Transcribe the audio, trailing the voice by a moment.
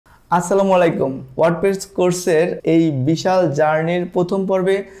আসসালামু আলাইকুম। ওয়ার্ডপ্রেস কোর্সের এই বিশাল জার্নির প্রথম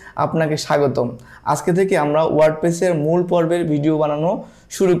পর্বে আপনাকে স্বাগতম। আজকে থেকে আমরা ওয়ার্ডপ্রেসের মূল পর্বের ভিডিও বানানো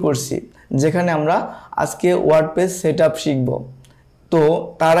শুরু করছি, যেখানে আমরা আজকে ওয়ার্ডপ্রেস সেটআপ শিখব। তো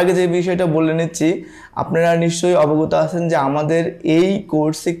তার আগে যে বিষয়টা বলে নিচ্ছি, আপনারা নিশ্চয়ই অবগত আছেন যে আমাদের এই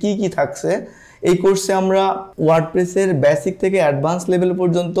কোর্সে কি কি থাকছে। এই কোর্সে আমরা ওয়ার্ডপ্রেসের বেসিক থেকে অ্যাডভান্স লেভেল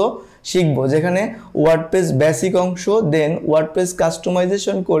পর্যন্ত শিখব, যেখানে ওয়ার্ডপ্রেস বেসিক অংশ, দেন ওয়ার্ডপ্রেস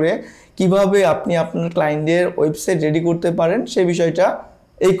কাস্টমাইজেশন করে কিভাবে আপনি আপনার ক্লায়েন্টের ওয়েবসাইট রেডি করতে পারেন সেই বিষয়টা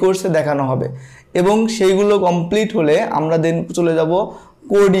এই কোর্সে দেখানো হবে। এবং সেইগুলো কমপ্লিট হলে আমরা দেন চলে যাব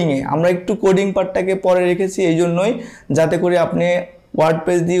কোডিংয়ে। আমরা একটু কোডিং পার্টটাকে পরে রেখেছি এই জন্যই, যাতে করে আপনি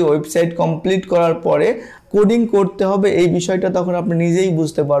ওয়ার্ডপ্রেস দিয়ে ওয়েবসাইট কমপ্লিট করার পরে কোডিং করতে হবে এই বিষয়টা তখন আপনি নিজেই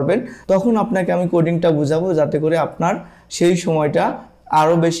বুঝতে পারবেন। তখন আপনাকে আমি কোডিংটা বুঝাবো, যাতে করে আপনার সেই সময়টা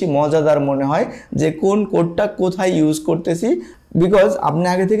আরও বেশি মজাদার মনে হয় যে কোন কোডটা কোথায় ইউজ করতেছি। বিকজ আপনি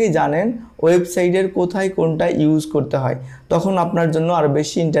আগে থেকেই জানেন ওয়েবসাইটের কোথায় কোনটা ইউজ করতে হয়, তখন আপনার জন্য আরও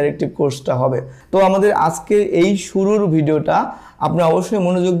বেশি ইন্টারেক্টিভ কোর্সটা হবে। তো আমাদের আজকের এই শুরুর ভিডিওটা আপনি অবশ্যই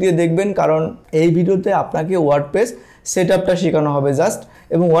মনোযোগ দিয়ে দেখবেন, কারণ এই ভিডিওতে আপনাকে ওয়ার্ডপ্রেস সেটআপটা শেখানো হবে জাস্ট।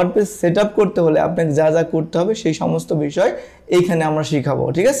 এবং ওয়ার্ডপ্রেস সেটআপ করতে হলে আপনাকে যা যা করতে হবে সেই সমস্ত বিষয় এইখানে আমরা শেখাবো,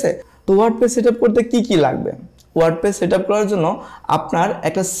 ঠিক আছে? তো ওয়ার্ডপ্রেস সেটআপ করতে কি কি লাগবে? ওয়ার্ডপ্রেস সেটআপ করার জন্য আপনার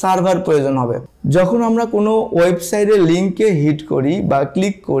একটা সার্ভার প্রয়োজন হবে। যখন আমরা কোনো ওয়েবসাইটের লিঙ্কে হিট করি বা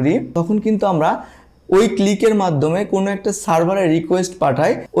ক্লিক করি, তখন কিন্তু আমরা ওই ক্লিকের মাধ্যমে কোনো একটা সার্ভারে রিকোয়েস্ট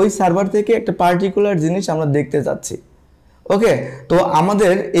পাঠাই, ওই সার্ভার থেকে একটা পার্টিকুলার জিনিস আমরা দেখতে যাচ্ছি। ওকে, তো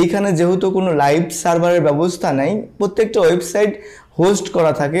আমাদের এইখানে যেহেতু কোনো লাইভ সার্ভারের ব্যবস্থা নেই, প্রত্যেকটা ওয়েবসাইট হোস্ট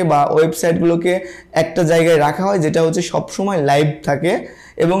করা থাকে বা ওয়েবসাইটগুলোকে একটা জায়গায় রাখা হয় যেটা হচ্ছে সবসময় লাইভ থাকে।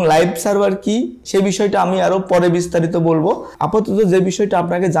 এবং লাইভ সার্ভার কি সেই বিষয়টা আমি আরও পরে বিস্তারিত বলবো। আপাতত যে বিষয়টা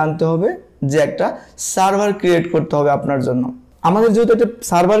আপনাকে জানতে হবে যে একটা সার্ভার ক্রিয়েট করতে হবে আপনার জন্য। আমাদের যেহেতু একটা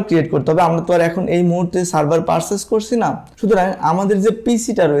সার্ভার ক্রিয়েট করতে হবে, আমরা তো আর এখন এই মুহূর্তে সার্ভার পারচেস করছি না, সুতরাং আমাদের যে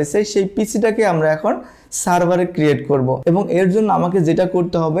পিসিটা রয়েছে সেই পিসিটাকে আমরা এখন সার্ভারে ক্রিয়েট করব। এবং এর জন্য আমাকে যেটা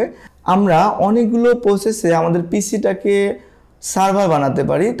করতে হবে, আমরা অনেকগুলো প্রসেসে আমাদের পিসিটাকে সার্ভার বানাতে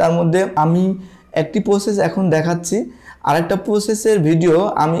পারি। তার মধ্যে আমি একটি প্রসেস এখন দেখাচ্ছি, আরেকটা প্রসেসের ভিডিও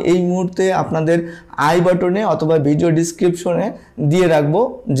আমি এই মুহূর্তে আপনাদের আই বাটনে অথবা ভিডিও ডিসক্রিপশনে দিয়ে রাখবো,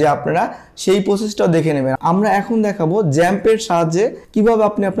 যে আপনারা সেই প্রসেসটাও দেখে নেবেন। আমরা এখন দেখাবো জ্যাম্পের সাহায্যে কিভাবে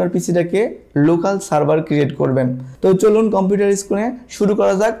আপনি আপনার পিসিটাকে লোকাল সার্ভার ক্রিয়েট করবেন। তো চলুন কম্পিউটার স্ক্রিনে শুরু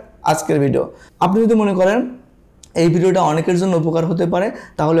করা যাক আজকের ভিডিও। আপনি যদি মনে করেন এই ভিডিওটা অনেকের জন্য উপকার হতে পারে,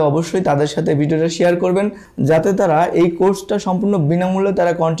 তাহলে অবশ্যই তাদের সাথে ভিডিওটা শেয়ার করবেন, যাতে তারা এই কোর্সটা সম্পূর্ণ বিনামূল্যে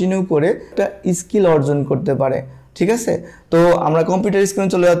তারা কন্টিনিউ করে একটা স্কিল অর্জন করতে পারে, ঠিক আছে? তো আমরা কম্পিউটার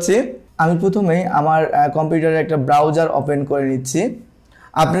স্ক্রিনে চলে যাচ্ছি। আমি প্রথমেই আমার কম্পিউটারে একটা ব্রাউজার ওপেন করে নিচ্ছি।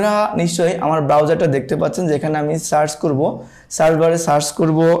 আপনারা নিশ্চয়ই আমার ব্রাউজারটা দেখতে পাচ্ছেন, যেখানে আমি সার্চ করব, সার্চ বারে সার্চ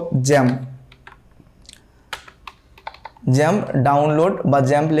করব জ্যাম্প ডাউনলোড বা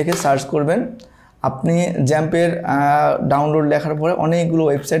জ্যাম্প লিখে সার্চ করবেন। আপনি জ্যাম্পের ডাউনলোড লেখার পরে অনেকগুলো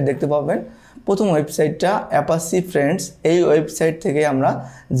ওয়েবসাইট দেখতে পাবেন। প্রথম ওয়েবসাইটটা অ্যাপাসি ফ্রেন্ডস, এই ওয়েবসাইট থেকে আমরা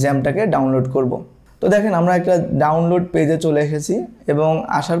জ্যাম্পটাকে ডাউনলোড করব। তো দেখেন আমরা একটা ডাউনলোড পেজে চলে এসেছি, এবং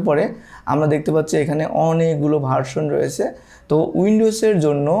আসার পরে আমরা দেখতে পাচ্ছি এখানে অনেকগুলো ভার্সন রয়েছে। তো উইন্ডোজের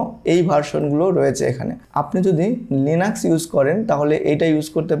জন্য এই ভার্সনগুলো রয়েছে এখানে। আপনি যদি লিনাক্স ইউজ করেন তাহলে এইটা ইউজ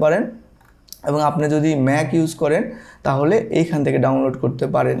করতে পারেন, এবং আপনি যদি ম্যাক ইউজ করেন তাহলে এইখান থেকে ডাউনলোড করতে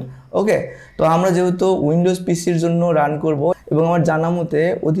পারেন। ওকে, তো আমরা যেহেতু উইন্ডোজ পিসির জন্য রান করব, এবং আমার জানা মতে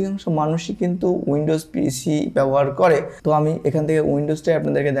অধিকাংশ মানুষই কিন্তু উইন্ডোজ পিসি ব্যবহার করে, তো আমি এখান থেকে উইন্ডোজটাই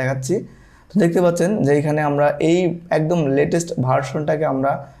আপনাদেরকে দেখাচ্ছি। তো দেখতে পাচ্ছেন যে এখানে আমরা এই একদম লেটেস্ট ভার্সনটাকে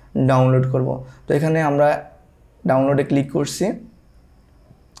আমরা ডাউনলোড করব। তো এখানে আমরা ডাউনলোডে ক্লিক করছি।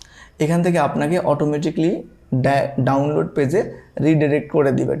 এখান থেকে আপনাকে অটোমেটিকলি ডাউনলোড পেজে রিডাইরেক্ট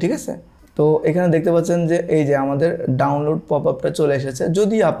করে দিবে, ঠিক আছে? তো এখানে দেখতে পাচ্ছেন যে এই যে আমাদের ডাউনলোড পপআপটা চলে এসেছে।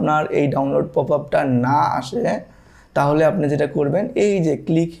 যদি আপনার এই ডাউনলোড পপআপটা না আসে, তাহলে আপনি যেটা করবেন, এই যে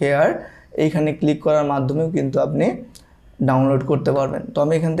ক্লিক হেয়ার, এইখানে ক্লিক করার মাধ্যমেও কিন্তু আপনি ডাউনলোড করতে পারবেন। তো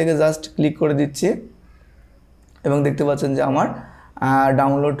আমি এখান থেকে জাস্ট ক্লিক করে দিচ্ছি, এবং দেখতে পাচ্ছেন যে আমার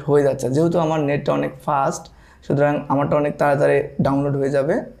ডাউনলোড হয়ে যাচ্ছে। যেহেতু আমার নেটটা অনেক ফাস্ট, সুতরাং আমারটা অনেক তাড়াতাড়ি ডাউনলোড হয়ে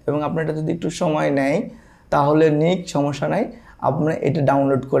যাবে। এবং আপনারটা যদি একটু সময় নেয় তাহলে সমস্যা নাই, আপনি এটা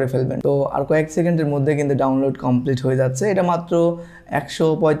ডাউনলোড করে ফেলবেন। তো আর কয়েক সেকেন্ডের মধ্যে কিন্তু ডাউনলোড কমপ্লিট হয়ে যাচ্ছে। এটা মাত্র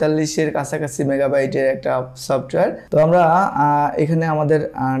 145-এর কাছাকাছি মেগাবাইটের একটা সফটওয়্যার। তো আমরা এখানে আমাদের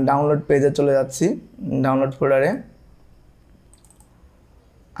ডাউনলোড পেজে চলে যাচ্ছি। ডাউনলোড ফোল্ডারে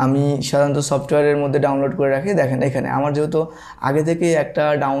আমি সাধারণত সফটওয়্যারের মধ্যে ডাউনলোড করে রাখি। দেখেন এখানে আমার যেহেতু আগে থেকে একটা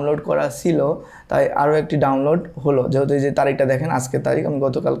ডাউনলোড করা ছিল, তাই আরও একটি ডাউনলোড হলো। যেহেতু এই যে তারিখটা দেখেন, আজকের তারিখ, আমি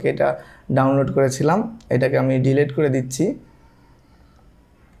গতকালকে এটা ডাউনলোড করেছিলাম। এটাকে আমি ডিলিট করে দিচ্ছি।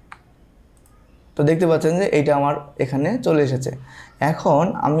 তো দেখতে পাচ্ছেন যে এইটা আমার এখানে চলে এসেছে। এখন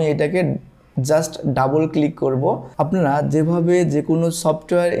আমি এটাকে জাস্ট ডাবল ক্লিক করব। আপনারা যেভাবে যে কোনো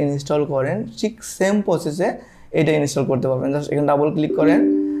সফটওয়্যার ইনস্টল করেন ঠিক সেম প্রসেসে এটা ইনস্টল করতে পারবেন। জাস্ট এখানে ডাবল ক্লিক করেন,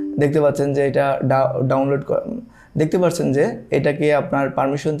 দেখতে পাচ্ছেন যে এটা ডাউনলোড দেখতে পাচ্ছেন যে এটাকে আপনার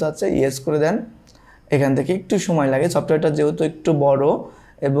পারমিশন চাচ্ছে, ইয়েস করে দেন। এখান থেকে একটু সময় লাগে, সফটওয়্যারটা যেহেতু একটু বড়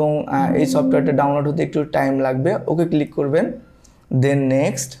এবং এই সফটওয়্যারটা ডাউনলোড হতে একটু টাইম লাগবে। ওকে ক্লিক করবেন, দেন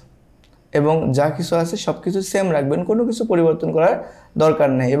নেক্সট, এবং যা কিছু আছে সব কিছু সেম রাখবেন, কোনো কিছু পরিবর্তন করার দরকার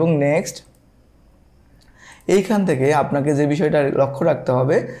নেই, এবং নেক্সট। এইখান থেকে আপনাকে যে বিষয়টা লক্ষ্য রাখতে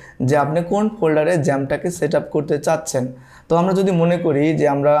হবে যে আপনি কোন ফোল্ডারে জ্যাম্পটাকে সেট আপ করতে চাচ্ছেন। তো আমরা যদি মনে করি যে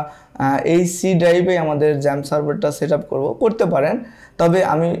আমরা এই সি ড্রাইভে আমাদের জ্যাম্প সার্ভারটা সেট আপ করতে পারেন, তবে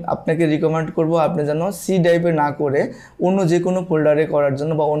আমি আপনাকে রিকমেন্ড করব আপনি যেন সি ড্রাইভে না করে অন্য যে কোনো ফোল্ডারে করার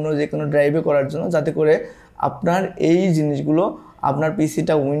জন্য বা অন্য যে কোনো ড্রাইভে করার জন্য, যাতে করে আপনার এই জিনিসগুলো আপনার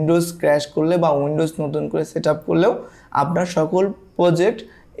পিসিটা উইন্ডোজ ক্র্যাশ করলে বা উইন্ডোজ নতুন করে সেট আপ করলেও আপনার সকল প্রজেক্ট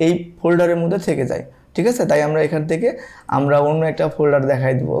এই ফোল্ডারের মধ্যে থেকে যায়। ঠিক আছে, তাই আমরা এখান থেকে আমরা অন্য একটা ফোল্ডার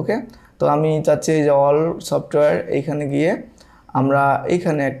দেখাই দেবো। ওকে, তো আমি চাচ্ছি যে অল সফটওয়্যার এইখানে গিয়ে আমরা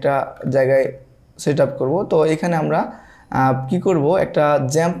এইখানে একটা জায়গায় সেট আপ করবো। তো এখানে আমরা কি করব, একটা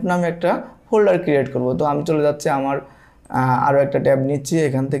জ্যাম্প নামে একটা ফোল্ডার ক্রিয়েট করব। তো আমি চলে যাচ্ছি আমার আরও একটা ট্যাব নিচ্ছি,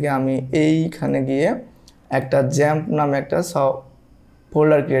 এখান থেকে আমি এইখানে গিয়ে একটা জ্যাম্প নামে একটা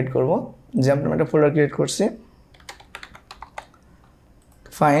ফোল্ডার ক্রিয়েট করব। জ্যাম্প নামে একটা ফোল্ডার ক্রিয়েট করছি,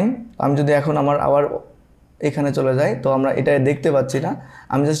 ফাইন। আমি যদি এখন আমার আবার এখানে চলে যাই, তো আমরা এটা দেখতে পাচ্ছি না।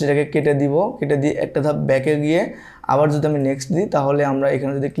 আমি জাস্ট এটাকে কেটে দিব, কেটে দিয়ে একটা ধাপ ব্যাকে গিয়ে আবার যদি আমি নেক্সট দিই, তাহলে আমরা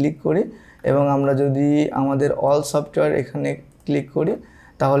এখানে যদি ক্লিক করি এবং আমরা যদি আমাদের অল সফটওয়্যার এখানে ক্লিক করি,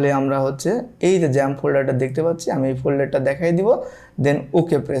 তাহলে আমরা হচ্ছে এই যে জ্যাম্প ফোল্ডারটা দেখতে পাচ্ছি, আমি এই ফোল্ডারটা দেখাই দিব, দেন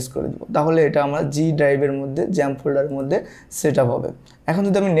ওকে প্রেস করে দিব। তাহলে এটা আমার জি ড্রাইভের মধ্যে জ্যাম্প ফোল্ডারের মধ্যে সেট আপ হবে। এখন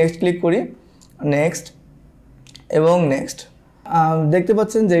যদি আমি নেক্সট ক্লিক করি, নেক্সট এবং নেক্সট, দেখতে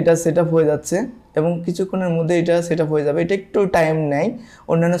পাচ্ছেন যে এটা সেট আপ হয়ে যাচ্ছে এবং কিছুক্ষণের মধ্যে এটা সেট আপ হয়ে যাবে। এটা একটু টাইম নেয়,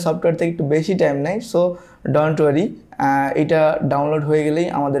 অন্যান্য সফটওয়্যার থেকে একটু বেশি টাইম নেয়। সো ডোন্ট ওয়ারি, এটা ডাউনলোড হয়ে গেলেই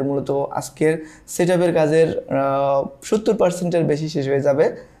আমাদের মূলত আজকের সেট আপের কাজের 70%-এর বেশি শেষ হয়ে যাবে।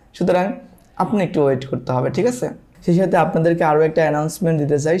 সুতরাং আপনি একটু ওয়েট করতে হবে, ঠিক আছে। সেই সাথে আপনাদেরকে আরও একটা অ্যানাউন্সমেন্ট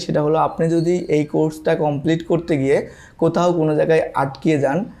দিতে চাই, সেটা হলো আপনি যদি এই কোর্সটা কমপ্লিট করতে গিয়ে কোথাও কোনো জায়গায় আটকে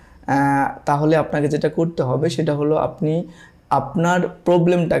যান, তাহলে আপনাকে যেটা করতে হবে সেটা হলো আপনি আপনার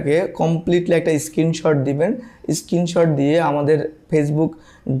প্রবলেমটাকে কমপ্লিটলি একটা স্ক্রিনশট দিবেন। স্ক্রিনশট দিয়ে আমাদের ফেসবুক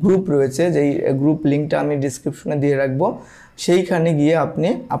গ্রুপ রয়েছে, যেই গ্রুপ লিঙ্কটা আমি ডিসক্রিপশনে দিয়ে রাখবো, সেইখানে গিয়ে আপনি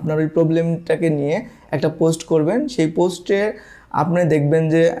আপনার ওই প্রবলেমটাকে নিয়ে একটা পোস্ট করবেন। সেই পোস্টে আপনি দেখবেন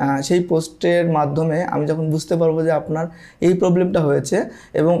যে সেই পোস্টের মাধ্যমে আমি যখন বুঝতে পারবো যে আপনার এই প্রবলেমটা হয়েছে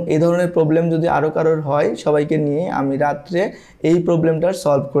এবং এই ধরনের প্রবলেম যদি আরও কারোর হয়, সবাইকে নিয়ে আমি রাত্রে এই প্রবলেমটার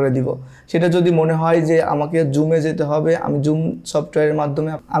সলভ করে দিব। সেটা যদি মনে হয় যে আমাকে জুমে যেতে হবে, আমি জুম সফটওয়্যারের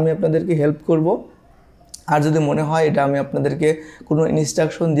মাধ্যমে আমি আপনাদেরকে হেল্প করব। আর যদি মনে হয় এটা আমি আপনাদেরকে কোনো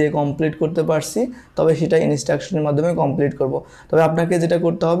ইনস্ট্রাকশন দিয়ে কমপ্লিট করতে পারছি, তবে সেটা ইনস্ট্রাকশনের মাধ্যমে কমপ্লিট করব। তবে আপনাকে যেটা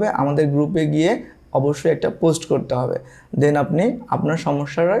করতে হবে, আমাদের গ্রুপে গিয়ে অবশ্যই একটা পোস্ট করতে হবে, দেন আপনি আপনার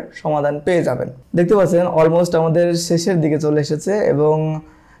সমস্যার সমাধান পেয়ে যাবেন। দেখতে পাচ্ছেন অলমোস্ট আমাদের শেষের দিকে চলে এসেছে এবং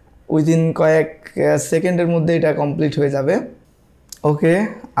উইদিন কয়েক সেকেন্ডের মধ্যে এটা কমপ্লিট হয়ে যাবে। ওকে,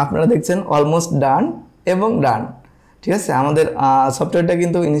 আপনারা দেখছেন অলমোস্ট ডান এবং ডান, ঠিক আছে। আমাদের সফটওয়্যারটা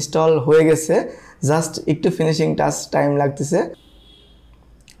কিন্তু ইনস্টল হয়ে গেছে, জাস্ট একটু ফিনিশিং টাচ টাইম লাগতেছে।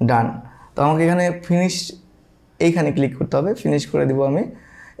 ডান, তো আমাকে এখানে ফিনিশ এইখানে ক্লিক করতে হবে, ফিনিশ করে দিব আমি।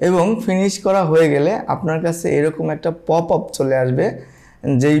 এবং ফিনিশ করা হয়ে গেলে আপনার কাছে এরকম একটা পপ আপ চলে আসবে,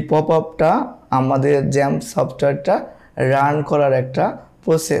 যেই পপ আপটা আমাদের জ্যাম্প সফটওয়্যারটা রান করার একটা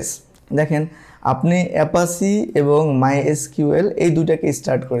প্রসেস। দেখেন, আপনি অ্যাপাচি এবং মাইএসকিউএল এই দুটাকে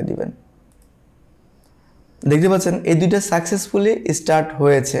স্টার্ট করে দিবেন। দেখতে পাচ্ছেন এই দুইটা সাকসেসফুলি স্টার্ট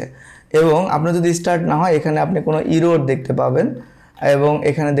হয়েছে এবং আপনার যদি স্টার্ট না হয়, এখানে আপনি কোনো ইরর দেখতে পাবেন এবং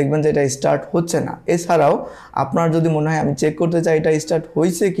এখানে দেখবেন যে এটা স্টার্ট হচ্ছে না। এছাড়াও আপনার যদি মনে হয় আমি চেক করতে চাই এটা স্টার্ট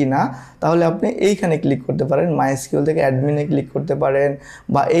হয়েছে কি না, তাহলে আপনি এইখানে ক্লিক করতে পারেন, মাইএসকিউএল থেকে অ্যাডমিনে ক্লিক করতে পারেন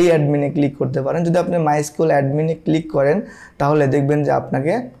বা এই অ্যাডমিনে ক্লিক করতে পারেন। যদি আপনি মাইএসকিউএল অ্যাডমিনে ক্লিক করেন, তাহলে দেখবেন যে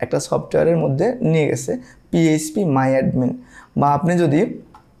আপনাকে একটা সফটওয়্যারের মধ্যে নিয়ে গেছে, পিএইচপি মাই অ্যাডমিন। বা আপনি যদি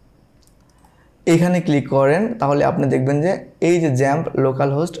এখানে ক্লিক করেন, তাহলে আপনি দেখবেন যে এই যে জ্যাম্প লোকাল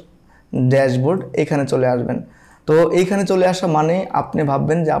হোস্ট ড্যাশবোর্ড, এখানে চলে আসবেন। তো এইখানে চলে আসা মানে আপনি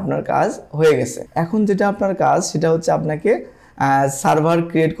ভাববেন যে আপনার কাজ হয়ে গেছে। এখন যেটা আপনার কাজ সেটা হচ্ছে আপনাকে সার্ভার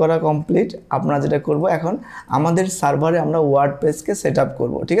ক্রিয়েট করা কমপ্লিট। আমরা যেটা করব, এখন আমাদের সার্ভারে আমরা ওয়ার্ডপ্রেসকে সেট আপ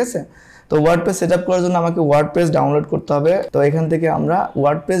করবো, ঠিক আছে। তো ওয়ার্ডপ্রেস সেট আপ করার জন্য আমাকে ওয়ার্ডপ্রেস ডাউনলোড করতে হবে। তো এখান থেকে আমরা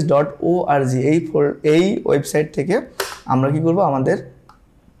wordpress.org এই ওয়েবসাইট থেকে আমরা কি করব, আমাদের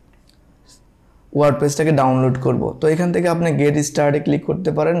ওয়ার্ডপ্রেসটাকে ডাউনলোড করব। তো এখান থেকে আপনি গেট স্টার্টে ক্লিক করতে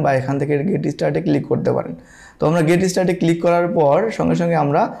পারেন বা এখান থেকে গেট স্টার্টে ক্লিক করতে পারেন। তো আমরা গেট স্টার্টে ক্লিক করার পর সঙ্গে সঙ্গে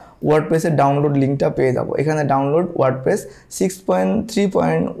আমরা ওয়ার্ডপ্রেসের ডাউনলোড লিঙ্কটা পেয়ে যাব। এখানে ডাউনলোড ওয়ার্ডপ্রেস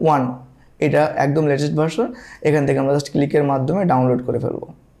 6.3.1, এটা একদম লেটেস্ট ভার্সন। এখান থেকে আমরা জাস্ট ক্লিকের মাধ্যমে ডাউনলোড করে ফেলব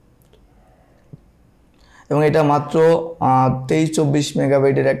এবং এটা মাত্র 23-24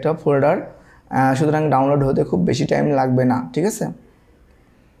 মেগাবাইটের একটা ফোল্ডার, সুতরাং ডাউনলোড হতে খুব বেশি টাইম লাগবে না, ঠিক আছে।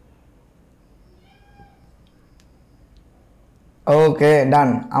 ওকে, ডান,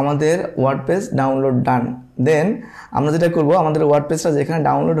 আমাদের ওয়ার্ডপ্রেস ডাউনলোড ডান। দেন আমরা যেটা করব, আমাদের ওয়ার্ডপ্রেসটা যেখানে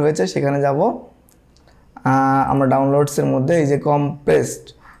ডাউনলোড হয়েছে সেখানে যাব। আমরা ডাউনলোডসের মধ্যে এই যে কম্প্রেসড,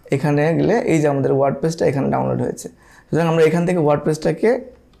 এখানে গেলে এই যে আমাদের ওয়ার্ডপ্রেসটা এখানে ডাউনলোড হয়েছে। সুতরাং আমরা এখান থেকে ওয়ার্ডপ্রেসটাকে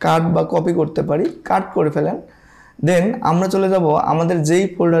কাট বা কপি করতে পারি, কাট করে ফেলেন। দেন আমরা চলে যাব আমাদের যেই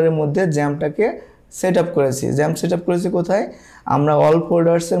ফোল্ডারের মধ্যে জ্যাম্পটাকে সেট আপ করেছি। জ্যাম্প সেট আপ করেছি কোথায়? আমরা অল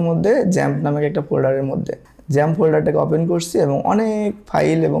ফোল্ডার্সের মধ্যে জ্যাম্প নামক একটা ফোল্ডারের মধ্যে জ্যাম্প ফোল্ডারটাকে ওপেন করছি এবং অনেক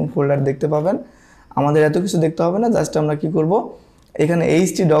ফাইল এবং ফোল্ডার দেখতে পাবেন। আমাদের এত কিছু দেখতে হবে না, জাস্ট আমরা কি করব, এখানে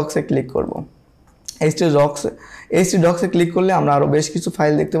htdocs-এ ক্লিক করব। htdocs-এ ক্লিক করলে আমরা আরও বেশ কিছু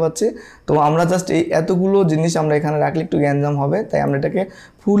ফাইল দেখতে পাচ্ছি। তো আমরা জাস্ট এই এতগুলো জিনিস আমরা এখানে রাখলে একটু গ্যাঞ্জাম হবে, তাই আমরা এটাকে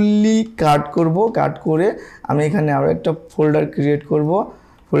ফুললি কাট করব। কাট করে আমি এখানে আরও একটা ফোল্ডার ক্রিয়েট করব।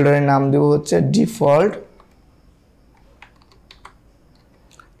 ফোল্ডারের নাম দেব হচ্ছে ডিফল্ট।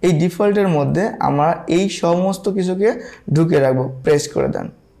 এই ডিফল্টের মধ্যে আমরা এই সমস্ত কিছুকে ঢুকে রাখবো, প্রেস করে দেন।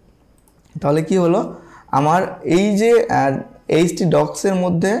 তাহলে কি হলো, আমার এই যে htdocs-এর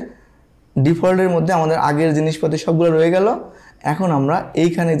মধ্যে ডিফল্টের মধ্যে আমাদের আগের জিনিসপাতি সবগুলো রয়ে গেল। এখন আমরা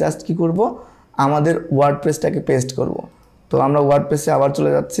এইখানে জাস্ট কি করব, আমাদের ওয়ার্ডপ্রেসটাকে পেস্ট করব। তো আমরা ওয়ার্ডপ্রেসে আবার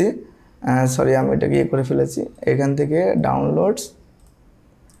চলে যাচ্ছি। সরি, আমি এটাকে ইয়ে করে ফেলেছি। এখান থেকে ডাউনলোডস,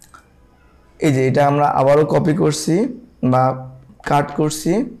 এই যে এটা আমরা আবারও কপি করছি বা কাট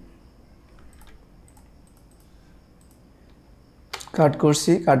করছি,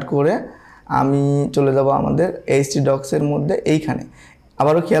 কাট করে আমি চলে যাব আমাদের htdocs-এর মধ্যে। এইখানে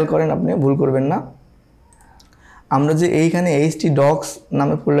আবারও খেয়াল করেন, আপনি ভুল করবেন না। আমরা যে এইখানে htdocs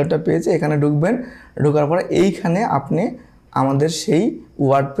নামে ফোল্ডারটা পেয়েছি, এখানে ঢুকবেন। ঢোকার পরে এইখানে আপনি আমাদের সেই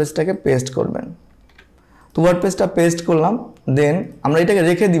ওয়ার্ডপ্রেসটাকে পেস্ট করবেন। তো ওয়ার্ডপ্রেসটা পেস্ট করলাম। দেন আমরা এটাকে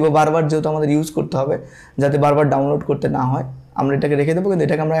রেখে দিব বারবার, যেহেতু আমাদের ইউজ করতে হবে, যাতে বারবার ডাউনলোড করতে না হয়। আমরা এটাকে রেখে দেবো, কিন্তু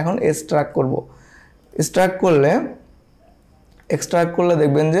এটাকে আমরা এখন এক্সট্রাক্ট করব। এক্সট্রাক্ট করলে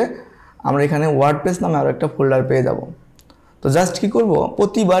দেখবেন যে আমরা এখানে ওয়ার্ডপ্রেস নামে আরও একটা ফোল্ডার পেয়ে যাব। তো জাস্ট কি করব,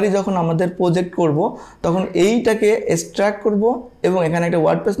 প্রতিবারই যখন আমাদের প্রজেক্ট করব তখন এইটাকে এক্সট্রাক্ট করব এবং এখানে একটা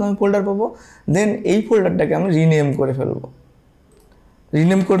ওয়ার্ডপ্রেস নামে ফোল্ডার পাবো। দেন এই ফোল্ডারটাকে আমি রিনেম করে ফেলবো।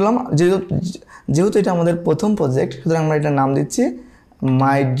 রিনেম করলাম, যেহেতু এটা আমাদের প্রথম প্রজেক্ট, সুতরাং আমরা এটার নাম দিচ্ছি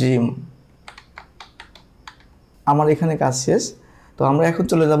মাই ড্রিম। আমার এখানে কাজ শেষ। তো আমরা এখন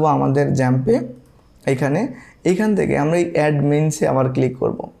চলে যাব আমাদের জ্যাম্পে। এইখান থেকে আমরা এই অ্যাডমিনসে আবার ক্লিক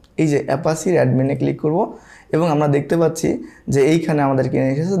করব। এই যে অ্যাপাসির অ্যাডমিনে ক্লিক করব এবং আমরা দেখতে পাচ্ছি যে এইখানে আমাদের কিনে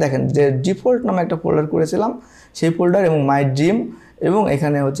এসেছে। দেখেন যে ডিফল্ট নামে একটা ফোল্ডার করেছিলাম, সেই ফোল্ডার এবং মাই ড্রিম, এবং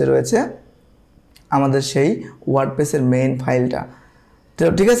এখানে রয়েছে আমাদের সেই ওয়ার্ডপ্রেসের মেইন ফাইলটা। তো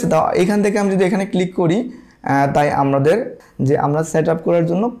ঠিক আছে, তো এখান থেকে আমি যদি এখানে ক্লিক করি, তাই আমাদের যে আমরা সেট আপ করার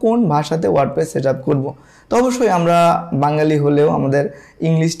জন্য কোন ভাষাতে ওয়ার্ডপ্রেস সেট আপ করবো। তো অবশ্যই আমরা বাঙালি হলেও আমাদের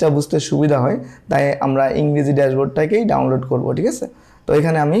ইংলিশটা বুঝতে সুবিধা হয়, তাই আমরা ইংরেজি ড্যাশবোর্ডটাকেই ডাউনলোড করব। ঠিক আছে, তো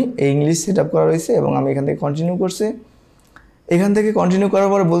এখানে আমি ইংলিশ সেট আপ করা রয়েছে এবং আমি এখান থেকে কন্টিনিউ করছি। এখান থেকে কন্টিনিউ করার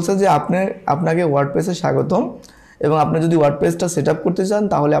পরে বলছে যে আপনাকে ওয়ার্ডপ্রেসে স্বাগতম, এবং আপনি যদি ওয়ার্ডপ্রেসটা সেট আপ করতে চান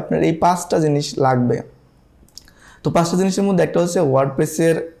তাহলে আপনার এই 5টা জিনিস লাগবে। তো 5টা জিনিসের মধ্যে একটা হচ্ছে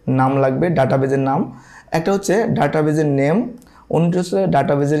ওয়ার্ডপ্রেসের নাম লাগবে, ডাটাবেজের নাম, একটা হচ্ছে ডাটাবেজের নেম, অন্যটা হচ্ছে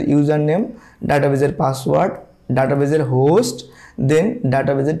ডাটাবেজের ইউজার নেম, ডাটাবেজের পাসওয়ার্ড, ডাটাবেজের হোস্ট, দেন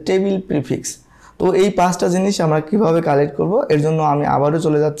ডাটাবেজের টেবিল প্রিফিক্স। তো এই 5টা জিনিস আমরা কিভাবে কালেক্ট করব, এর জন্য আমি আবারও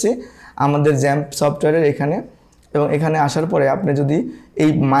চলে যাচ্ছি আমাদের জ্যাম্প সফটওয়্যারের এখানে, এবং এখানে আসার পরে আপনি যদি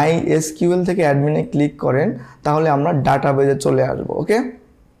এই মাই এসকিউএল থেকে অ্যাডমিনে ক্লিক করেন তাহলে আমরা ডাটাবেজে চলে আসব। ওকে,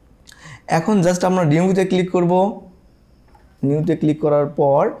 এখন জাস্ট আমরা নিউতে ক্লিক করব। নিউতে ক্লিক করার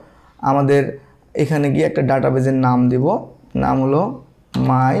পর আমাদের এখানে গিয়ে একটা ডাটাবেজের নাম দেব, নাম হলো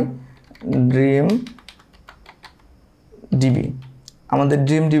মাই ড্রিম ডিবি। আমাদের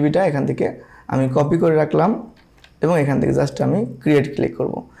ড্রিম ডিবিটা এখান থেকে আমি কপি করে রাখলাম এবং এখান থেকে জাস্ট আমি ক্রিয়েট ক্লিক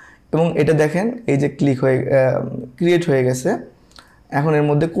করব, এবং এটা দেখেন এই যে ক্রিয়েট হয়ে গেছে। এখন এর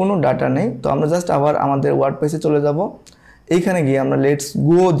মধ্যে কোনো ডাটা নেই। তো আমরা জাস্ট আবার আমাদের ওয়ার্ডপ্রেসে চলে যাব। এইখানে গিয়ে আমরা লেটস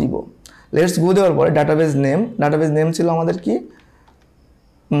গো দিব। লেটস গো দেওয়ার পরে ডাটাবেজ নেম ছিল আমাদের কি,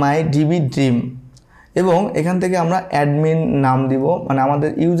 মাই ডিবি ড্রিম, এবং এখান থেকে আমরা অ্যাডমিন নাম দিব, মানে আমাদের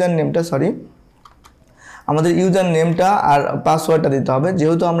ইউজার নেমটা আমাদের ইউজার নেমটা আর পাসওয়ার্ডটা দিতে হবে।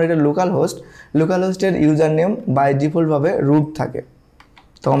 যেহেতু আমরা এটা local হোস্টের user name by ডিফল্টভাবে root থাকে,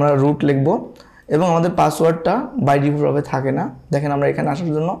 তো আমরা রুট লিখব এবং আমাদের পাসওয়ার্ডটা বাই ডিফল্টভাবে থাকে না। দেখেন আমরা এখানে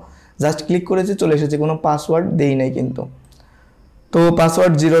আসার জন্য জাস্ট ক্লিক করেছি, চলে এসেছে, কোনো পাসওয়ার্ড দেই নাই কিন্তু। তো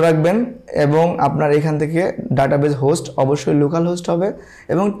পাসওয়ার্ড 0 রাখবেন এবং আপনার এখান থেকে ডাটাবেস হোস্ট অবশ্যই লোকাল হোস্ট হবে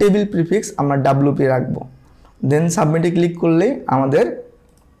এবং টেবিল প্রিফিক্স আমরা WP রাখবো। দেন সাবমিটে ক্লিক করলেই আমাদের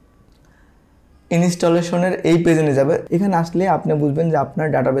ইনস্টলেশনের এই পেজে নিয়ে যাবে। এখানে আসলে আপনি বুঝবেন যে আপনার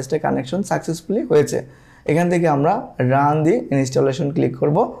ডাটাবেসটা কানেকশন সাকসেসফুলি হয়েছে। এখান থেকে আমরা রান দি ইনস্টলেশন ক্লিক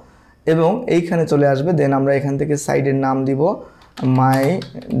করব এবং এইখানে চলে আসবে। দেন আমরা এখান থেকে সাইটের নাম দিব মাই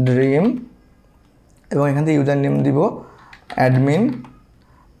ড্রিম এবং এখান থেকে ইউজার নেম দিব অ্যাডমিন।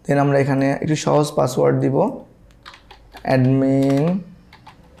 দেন আমরা এখানে একটু সহজ পাসওয়ার্ড দিব অ্যাডমিন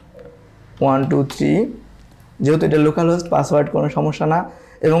 123। যেহেতু এটা লোকাল হোস্ট পাসওয়ার্ড কোনো সমস্যা না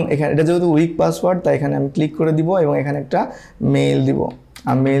এবং এখানে এটা যেহেতু উইক পাসওয়ার্ড তাই এখানে আমি ক্লিক করে দিব এবং এখানে একটা মেইল দিব।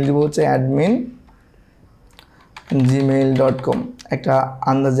 আর মেইল দিব হচ্ছে admin@gmail.com, একটা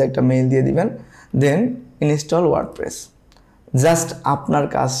আন্দাজে একটা মেইল দিয়ে দিবেন। দেন ইনস্টল ওয়ার্ডপ্রেস, জাস্ট আপনার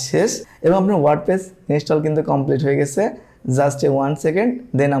কাজ শেষ এবং আপনার ওয়ার্ডপ্রেস ইনস্টল কিন্তু কমপ্লিট হয়ে গেছে। জাস্ট 1 সেকেন্ড,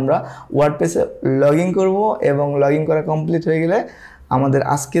 দেন আমরা ওয়ার্ডপ্রেসে লগ ইন করবো এবং লগ ইন করা কমপ্লিট হয়ে গেলে আমাদের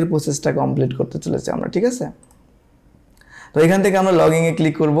আজকের প্রসেসটা কমপ্লিট করতে চলেছে আমরা, ঠিক আছে। তো এখান থেকে আমরা লগ ইনে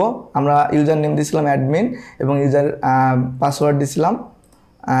ক্লিক করব। আমরা ইউজার নেম দিয়েছিলাম অ্যাডমিন এবং ইউজার পাসওয়ার্ড দিয়েছিলাম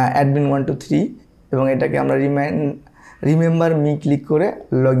admin123 এবং এটাকে আমরা রিমেম্বার মি ক্লিক করে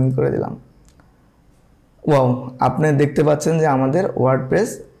লগ ইন করে দিলাম। ওয়াও, আপনি দেখতে পাচ্ছেন যে আমাদের ওয়ার্ডপ্রেস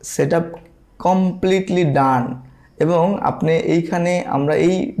সেটআপ কমপ্লিটলি ডান এবং আপনি এইখানে আমরা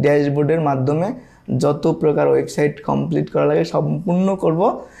এই ড্যাশবোর্ডের মাধ্যমে যত প্রকার ওয়েবসাইট কমপ্লিট করা লাগে সম্পূর্ণ করব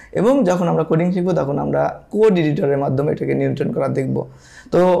এবং যখন আমরা কোডিং শিখব তখন আমরা কোড এডিটরের মাধ্যমে এটাকে নিয়ন্ত্রণ করা দেখব।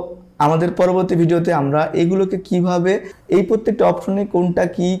 তো আমাদের পরবর্তী ভিডিওতে আমরা এগুলোকে কিভাবে এই প্রত্যেকটা অপশনে কোনটা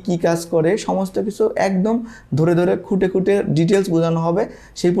কি কাজ করে সমস্ত কিছু একদম ধরে ধরে খুঁটে খুঁটে ডিটেলস বোঝানো হবে।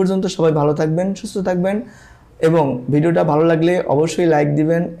 সেই পর্যন্ত সবাই ভালো থাকবেন, সুস্থ থাকবেন এবং ভিডিওটা ভালো লাগলে অবশ্যই লাইক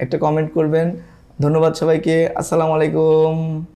দিবেন, একটা কমেন্ট করবেন। ধন্যবাদ সবাইকে। আসসালামু আলাইকুম।